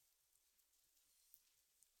 101.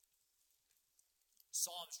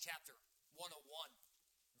 Psalms chapter 101,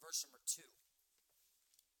 verse number 2.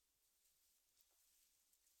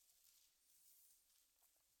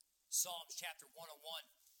 Psalms chapter 101.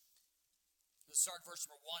 Let's start verse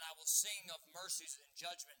number 1. I will sing of mercies and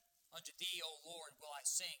judgment. Unto thee, O Lord, will I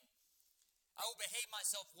sing. I will behave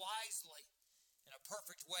myself wisely in a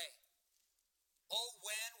perfect way. O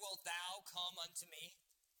when wilt thou come unto me?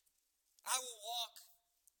 I will walk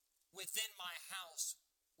within my house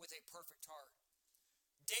with a perfect heart.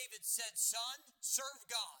 David said, Son, serve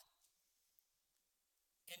God,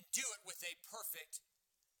 and do it with a perfect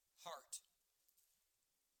heart.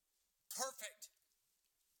 Perfect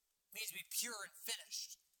means to be pure and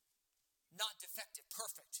finished, not defective,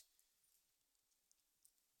 perfect.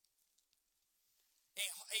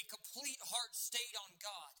 A complete heart stayed on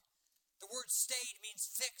God. The word stayed means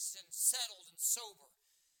fixed and settled and sober.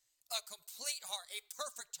 A complete heart, a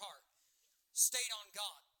perfect heart, stayed on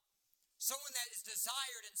God. Someone that is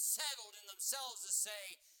desired and settled in themselves to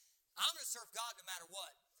say, I'm going to serve God no matter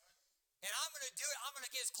what. And I'm going to do it. I'm going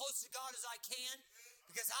to get as close to God as I can,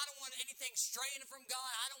 because I don't want anything straying from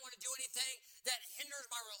God. I don't want to do anything that hinders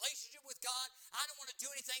my relationship with God. I don't want to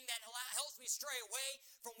do anything that helps me stray away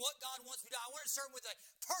from what God wants me to do. I want to serve with a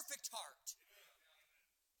perfect heart.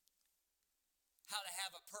 How to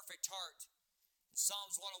have a perfect heart. In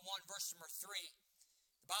Psalms 101, verse number 3.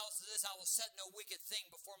 The Bible says this, I will set no wicked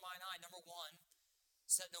thing before mine eye. Number 1,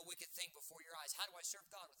 set no wicked thing before your eyes. How do I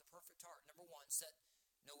serve God with a perfect heart? Number 1, set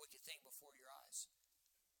no wicked thing before your eyes.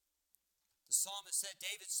 The psalmist said,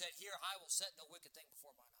 David said, here, I will set no wicked thing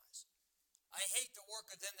before mine eyes. I hate the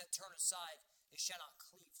work of them that turn aside. They shall not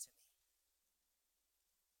cleave to me.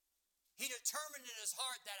 He determined in his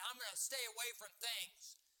heart that I'm going to stay away from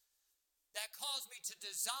things that cause me to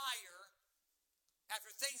desire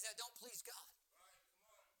after things that don't please God.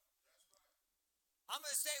 I'm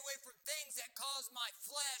going to stay away from things that cause my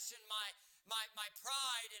flesh and my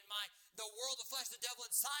pride and the world, the flesh, the devil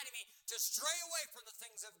inside of me to stray away from the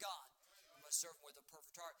things of God. I'm going to serve him with a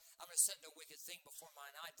perfect heart. I'm going to set no wicked thing before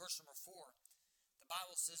mine eye. Verse number 4. The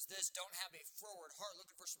Bible says this, don't have a froward heart. Look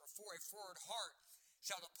at verse number 4. A froward heart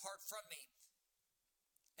shall depart from me,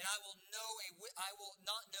 and I will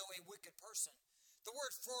not know a wicked person. The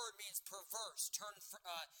word froward means perverse, turning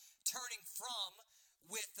from,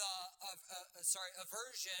 with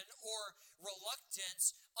aversion or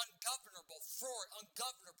reluctance, ungovernable, froward,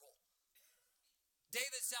 ungovernable.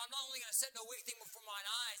 David said, I'm not only going to set no wicked thing before mine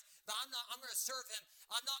eyes, but I'm going to serve him.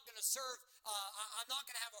 I'm not going to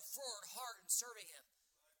have a forward heart in serving him.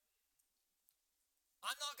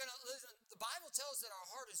 I'm not going to, listen, the Bible tells us that our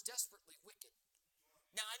heart is desperately wicked.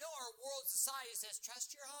 Now, I know our world society says,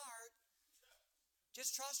 trust your heart.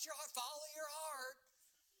 Just trust your heart. Follow your heart.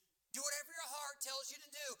 Do whatever your heart tells you to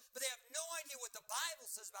do. But they have no idea what the Bible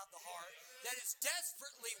says about the heart, that it's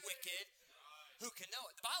desperately wicked. Who can know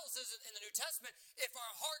it? The Bible says in the New Testament, if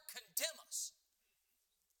our heart condemn us.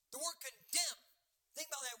 The word condemn, think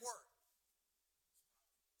about that word.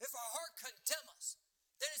 If our heart condemn us,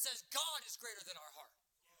 then it says God is greater than our heart.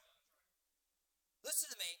 Listen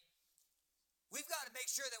to me. We've got to make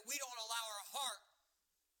sure that we don't allow our heart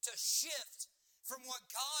to shift from what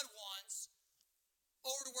God wants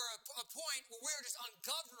over to a point where we're just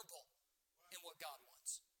ungovernable in what God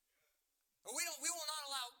wants. But we will not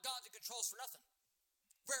allow God to control us for nothing.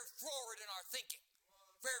 Very forward in our thinking,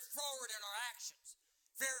 very forward in our actions,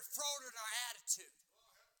 very forward in our attitude.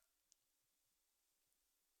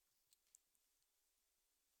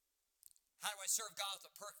 How do I serve God with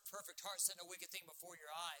a perfect heart, set no wicked thing before your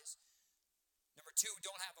eyes? Number 2,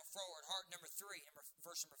 don't have a forward heart. Number 3,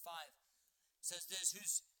 verse number 5, says this,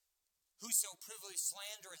 whoso privily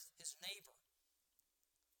slandereth his neighbor,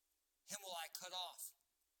 him will I cut off.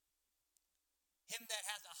 Him that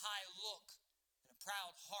hath a high look and a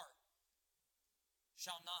proud heart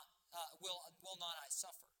will not I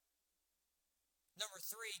suffer. Number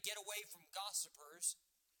 3, get away from gossipers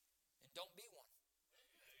and don't be one.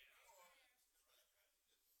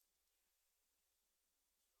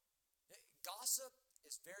 Gossip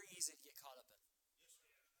is very easy to get caught up in.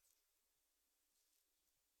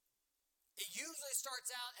 It usually starts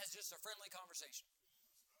out as just a friendly conversation.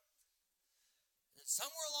 And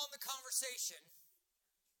somewhere along the conversation,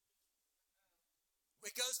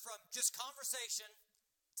 it goes from just conversation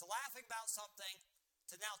to laughing about something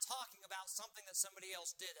to now talking about something that somebody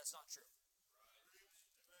else did that's not true.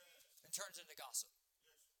 And turns into gossip.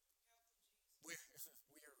 We're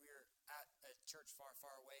at a church far,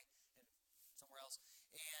 far away and somewhere else,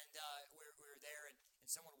 and we're there, and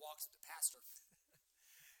someone walks up to the pastor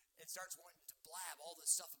and starts wanting to blab all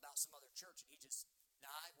this stuff about some other church, and he just,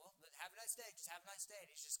 have a nice day, just have a nice day,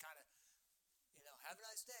 and he's just kind of, have a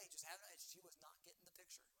nice day, just have a nice. She was not getting the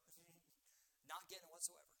picture, not getting it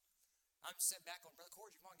whatsoever. I'm just sitting back on, Brother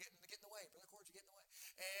Cord, come on, get in the way, Brother Cord, you get in the way,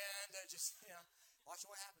 and just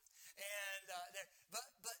watching what happens. And but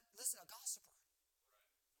listen, a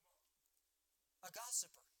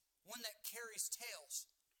gossiper, one that carries tales,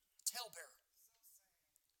 talebearer.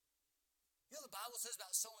 You know what the Bible says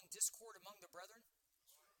about sowing discord among the brethren?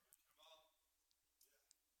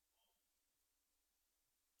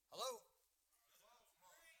 Hello?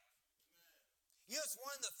 You know, it's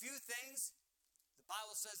one of the few things the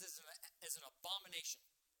Bible says is an abomination.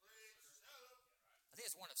 I think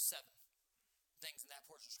it's one of 7 things in that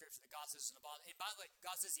portion of Scripture that God says is an abomination. And by the way,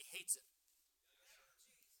 God says He hates it.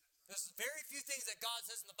 There's very few things that God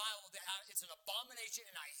says in the Bible that it's an abomination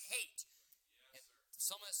and I hate. And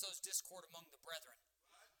someone that sows discord among the brethren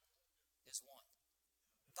is one.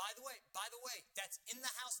 By the way, that's in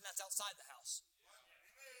the house and that's outside the house.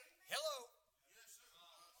 Hello?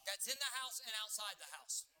 That's in the house and outside the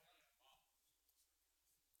house.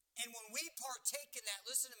 And when we partake in that,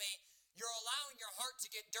 listen to me, you're allowing your heart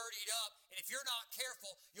to get dirtied up, and if you're not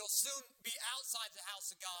careful, you'll soon be outside the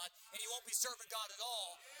house of God, and you won't be serving God at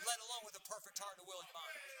all, let alone with a perfect heart and a willing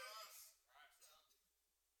mind.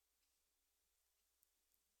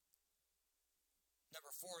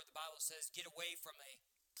 Number 4, the Bible says, get away from a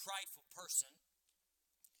prideful person,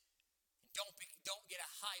 and don't get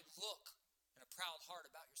a high look and a proud heart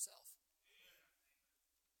about yourself.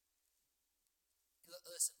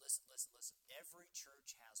 Listen. Every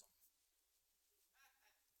church has them.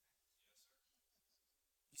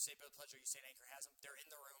 You say, Brother Pledger, you say Anchor has them. They're in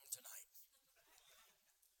the room tonight.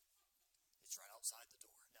 It's right outside the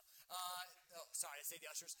door. No. Sorry, I say the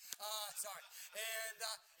ushers. Sorry. And,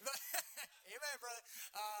 amen, brother.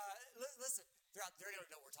 Listen, they don't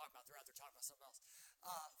know what we're talking about. They're out there talking about something else.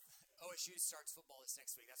 OSU starts football this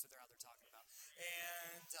next week. That's what they're out there talking about.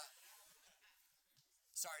 And,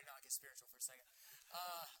 sorry, not get spiritual for a second.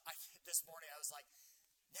 This morning I was like,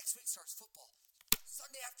 next week starts football.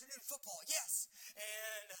 Sunday afternoon football, yes.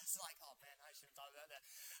 And it's like, oh man, I should have thought about that.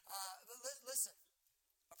 But listen,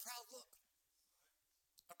 a proud look.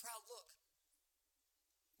 A proud look.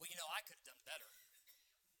 Well, I could have done better.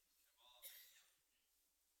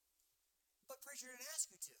 But preacher didn't ask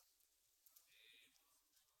you to.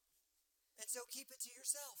 And so keep it to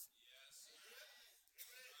yourself.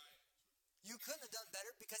 You couldn't have done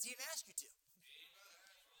better because he didn't ask you to.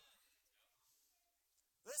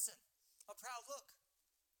 look.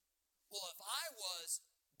 Well, if I was,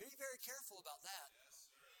 be very careful about that.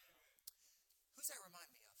 Who's that remind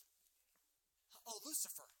me of? Oh,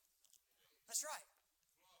 Lucifer. That's right.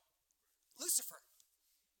 Lucifer.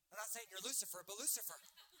 I'm not saying you're Lucifer, but Lucifer.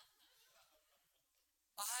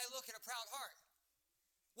 A high look and a proud heart.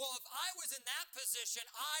 Well, if I was in that position,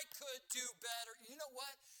 I could do better. You know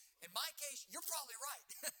what? In my case, you're probably right.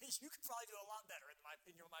 You could probably do a lot better in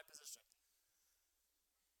my position.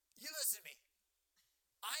 You listen to me.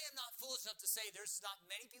 I am not foolish enough to say there's not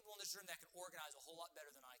many people in this room that can organize a whole lot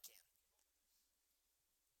better than I can.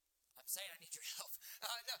 I'm saying I need your help.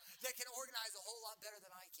 No, that can organize a whole lot better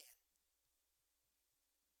than I can.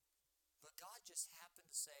 But God just happened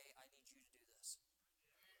to say, I need you to do this.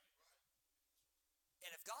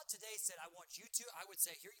 And if God today said, I want you to, I would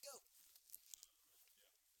say, here you go.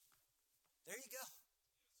 There you go.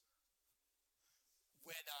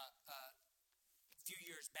 When a few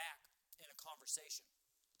years back in a conversation,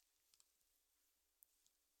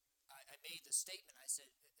 I made the statement. I said,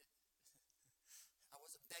 I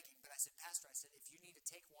wasn't begging, but I said, Pastor, I said, if you need to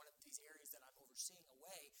take one of these areas that I'm overseeing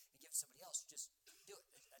away and give somebody else, just do it.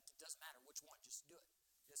 It doesn't matter which one, just do it.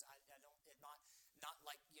 Just I don't, not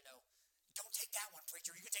like, don't take that one,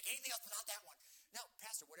 preacher. You can take anything else but not that one. No,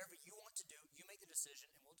 Pastor, whatever you want to do, you make the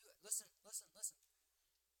decision and we'll do it. Listen.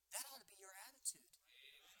 That ought to be your attitude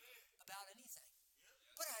about anything.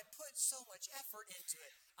 But I put so much effort into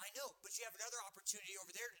it. I know, but you have another opportunity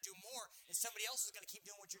over there to do more, and somebody else is going to keep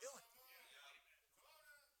doing what you're doing.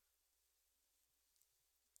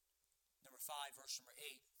 Number 5, verse number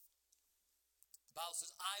 8. The Bible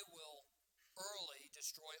says, I will early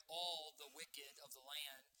destroy all the wicked of the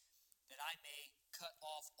land, that I may cut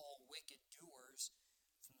off all wicked doers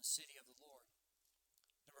from the city of the Lord.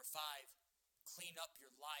 Number 5, clean up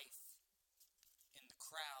your life in the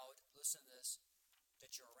crowd. Listen to this.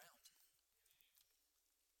 That you're around.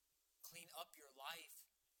 Clean up your life.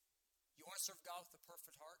 You want to serve God with a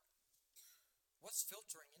perfect heart? What's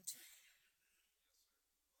filtering into you?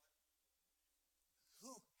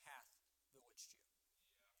 Who hath bewitched you?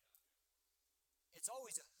 It's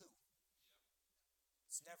always a who.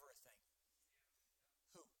 It's never a thing.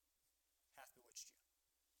 Who hath bewitched you?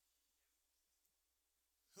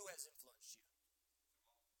 Who has influenced you?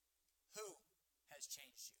 Who has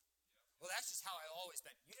changed you? Well, that's just how I've always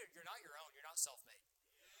been. You're not your own. You're not self-made.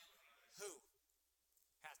 Who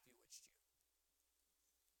hath bewitched you?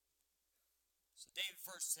 So David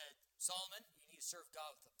first said, Solomon, you need to serve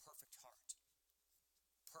God with a perfect heart.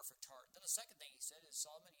 Perfect heart. Then the second thing he said is,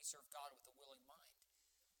 Solomon, you serve God with a willing mind.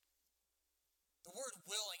 The word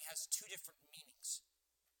willing has 2 different meanings.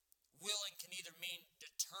 Willing can either mean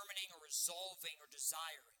determining or resolving or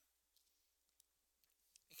desiring.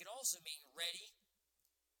 It can also mean ready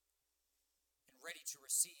to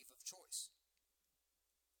receive of choice.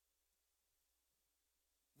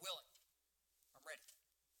 Willing. I'm ready.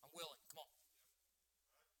 I'm willing. Come on.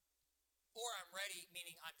 Or I'm ready,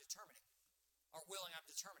 meaning I'm determining. Or willing, I'm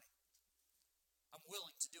determining. I'm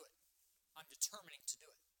willing to do it. I'm determining to do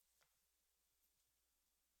it.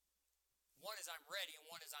 One is I'm ready and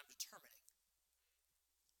one is I'm determining.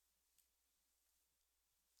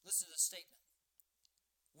 Listen to the statement.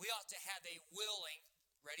 We ought to have a willing,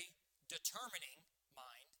 ready, determining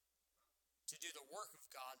mind to do the work of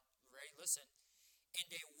God, ready, listen, and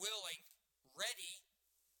a willing, ready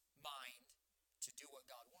mind to do what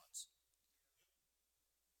God wants.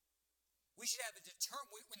 We should have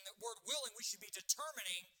when the word willing, we should be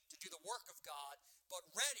determining to do the work of God, but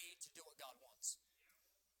ready to do what God wants.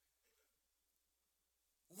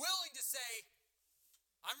 Willing to say,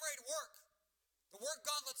 I'm ready to work. The work of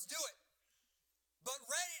God, let's do it. But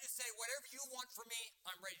ready to say, whatever you want from me,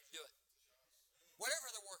 I'm ready to do it.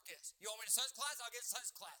 Whatever the work is. You want me to son's class? I'll get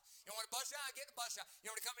son's class. You want me to bus shop? I'll get the bus shop.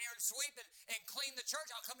 You want me to come in here and sweep and clean the church?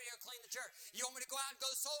 I'll come in here and clean the church. You want me to go out and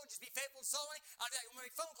go soul and just be faithful in sowing? I'll do that. You want me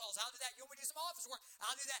to make phone calls? I'll do that. You want me to do some office work?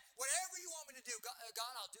 I'll do that. Whatever you want me to do,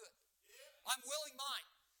 God, I'll do it. I'm willing mind.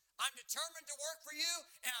 I'm determined to work for you,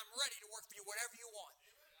 and I'm ready to work for you, whatever you want.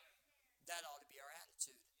 That ought to be our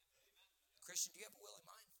attitude. Christian, do you have a willing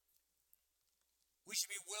mind? We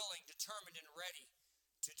should be willing, determined, and ready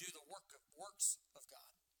to do the works of God.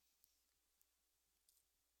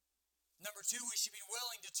 Number 2, we should be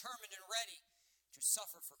willing, determined, and ready to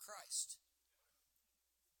suffer for Christ.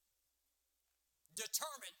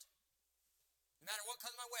 Determined. No matter what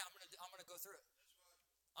comes my way, I'm going to go through it.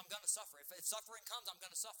 I'm going to suffer. If suffering comes, I'm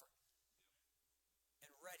going to suffer.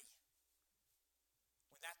 And ready.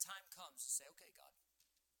 When that time comes, to say, okay, God,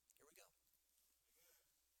 here we go.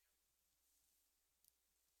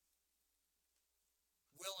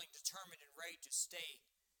 Willing, determined, and ready to stay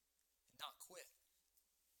and not quit.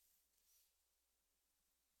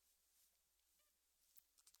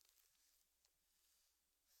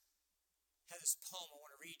 I have this poem I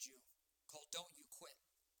want to read you called Don't You Quit.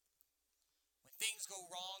 When things go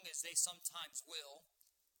wrong, as they sometimes will,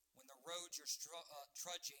 when the road you're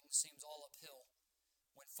trudging seems all uphill,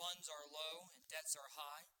 when funds are low and debts are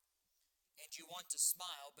high, and you want to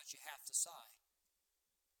smile but you have to sigh,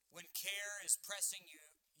 when care is pressing you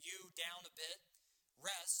down a bit,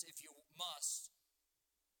 rest if you must,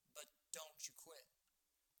 but don't you quit.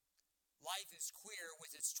 Life is queer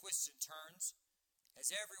with its twists and turns,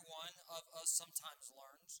 as every one of us sometimes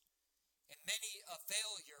learns, and many a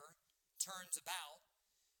failure turns about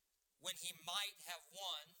when he might have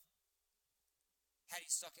won had he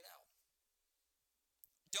stuck it out.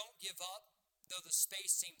 Don't give up, though the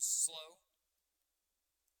pace seems slow.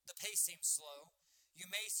 You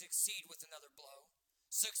may succeed with another blow.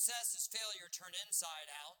 Success is failure turned inside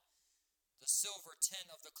out, the silver tint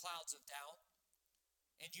of the clouds of doubt.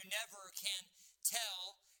 And you never can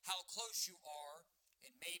tell how close you are.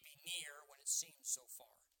 It may be near when it seems so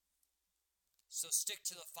far. So stick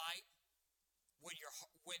to the fight when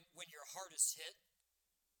your heart is hit.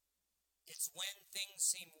 It's when things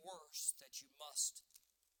seem worse that you must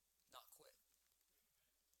not quit.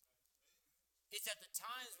 It's at the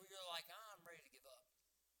times where you're like, I'm ready to give up.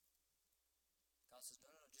 God says, no,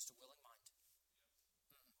 just a willing mind.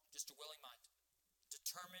 Just a willing mind.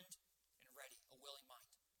 Determined and ready. A willing mind.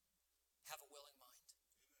 Have a willing mind.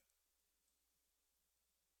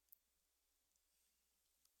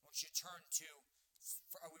 I want you to turn to,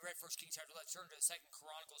 we read 1 Kings chapter 11, turn to 2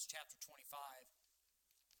 Chronicles chapter 25,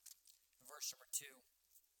 verse number 2.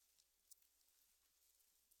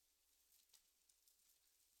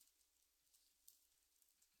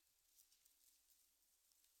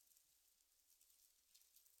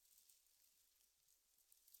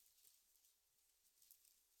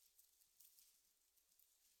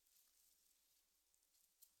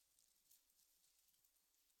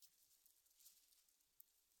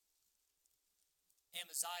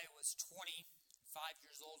 Amaziah was 25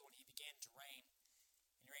 years old when he began to reign.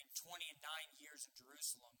 And he reigned 29 years in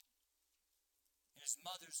Jerusalem. And his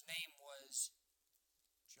mother's name was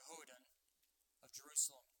Jehoiada of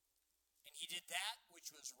Jerusalem. And he did that which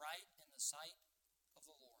was right in the sight of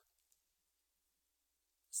the Lord.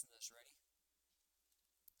 Listen to this, ready?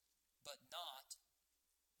 But not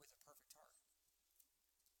with a perfect heart.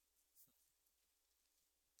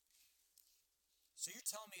 So you're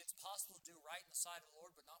telling me it's possible to do right in the sight of the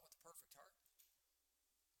Lord, but not with a perfect heart?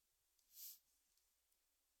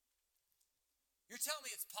 You're telling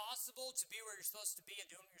me it's possible to be where you're supposed to be and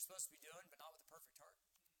doing what you're supposed to be doing, but not with a perfect heart?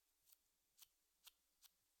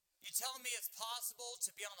 You're telling me it's possible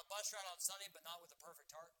to be on a bus ride on Sunday, but not with a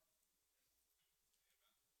perfect heart?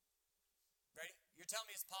 Ready? You're telling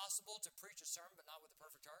me it's possible to preach a sermon, but not with a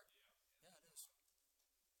perfect heart? Yeah, it is.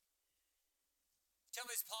 Tell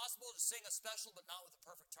me it's possible to sing a special but not with a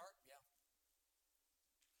perfect heart? Yeah.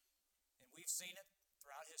 And we've seen it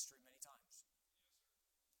throughout history many times.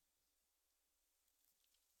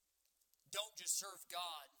 Don't just serve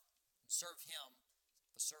God and serve Him,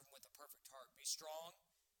 but serve Him with a perfect heart. Be strong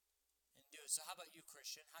and do it. So how about you,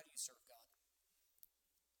 Christian? How do you serve God?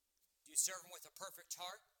 Do you serve Him with a perfect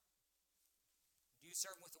heart? Do you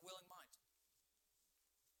serve Him with a willing mind?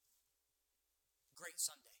 Great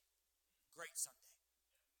Sunday. Great Sunday.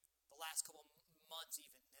 The last couple of months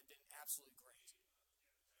even have been absolutely great.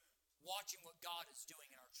 Watching what God is doing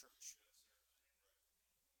in our church.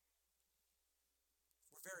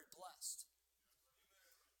 We're very blessed.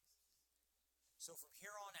 So from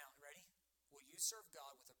here on out, ready? Will you serve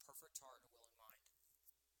God with a perfect heart and a willing mind?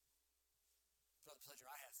 Brother Pledger,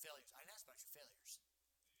 I have failures. I didn't ask about your failures.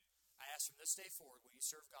 I asked from this day forward, will you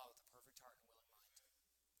serve God with a perfect heart and a willing mind?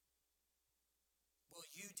 Will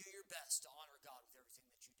you do your best to honor God with everything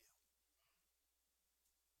that you do?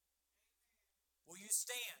 Will you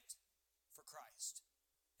stand for Christ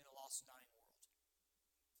in a lost and dying world?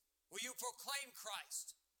 Will you proclaim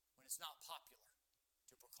Christ when it's not popular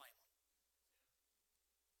to proclaim Him?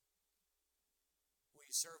 Will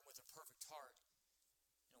you serve with a perfect heart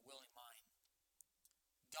and a willing mind?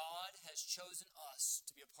 God has chosen us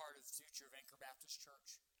to be a part of the future of Anchor Baptist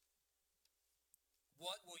Church.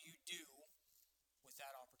 What will you do with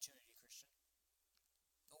that opportunity, Christian?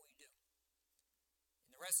 What will you do?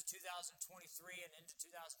 In the rest of 2023 and into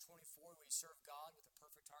 2024, will you serve God with a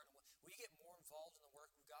perfect heart? Will you get more involved in the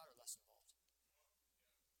work of God or less involved?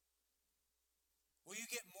 Will you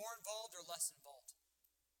get more involved or less involved?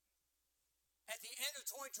 At the end of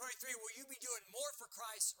 2023, will you be doing more for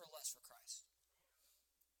Christ or less for Christ?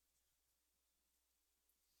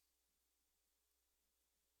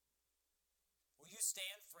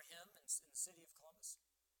 stand for Him in the city of Columbus?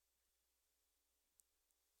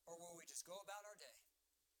 Or will we just go about our day?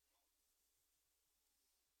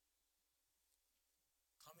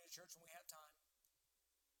 Coming to church when we have time.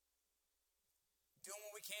 Doing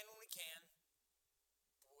what we can when we can,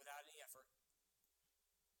 but without any effort.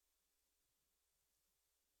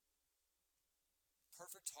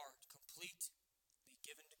 Perfect heart, completely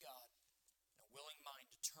given to God, and a willing mind,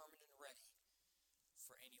 determined and ready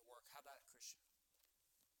for any work. How about it, Christian?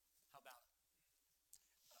 How about it?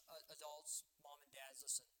 Adults, mom and dads,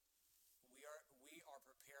 listen. We are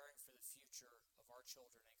preparing for the future of our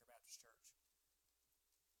children at Anchor Baptist Church.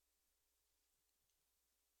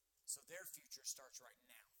 So their future starts right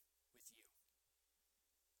now with you.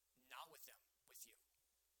 Not with them, with you.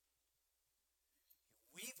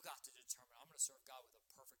 We've got to determine, I'm going to serve God with a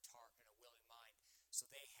perfect heart and a willing mind so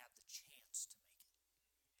they have the chance to make it.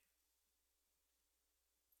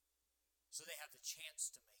 So they have the chance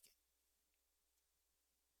to make it.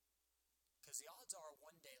 Because the odds are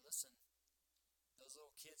one day, listen, those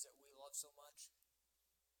little kids that we love so much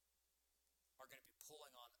are going to be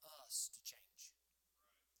pulling on us to change.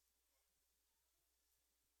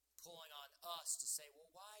 Pulling on us to say,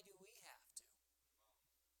 well, why do we have to?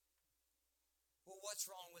 Well, what's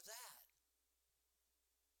wrong with that?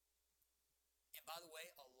 And by the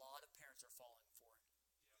way, a lot of parents are falling for it.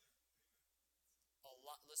 A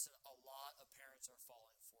lot of parents are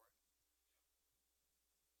falling for it.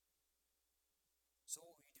 So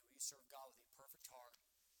what will you do? You serve God with a perfect heart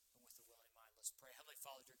and with a willing mind. Let's pray. Heavenly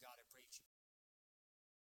Father, dear God, I pray that you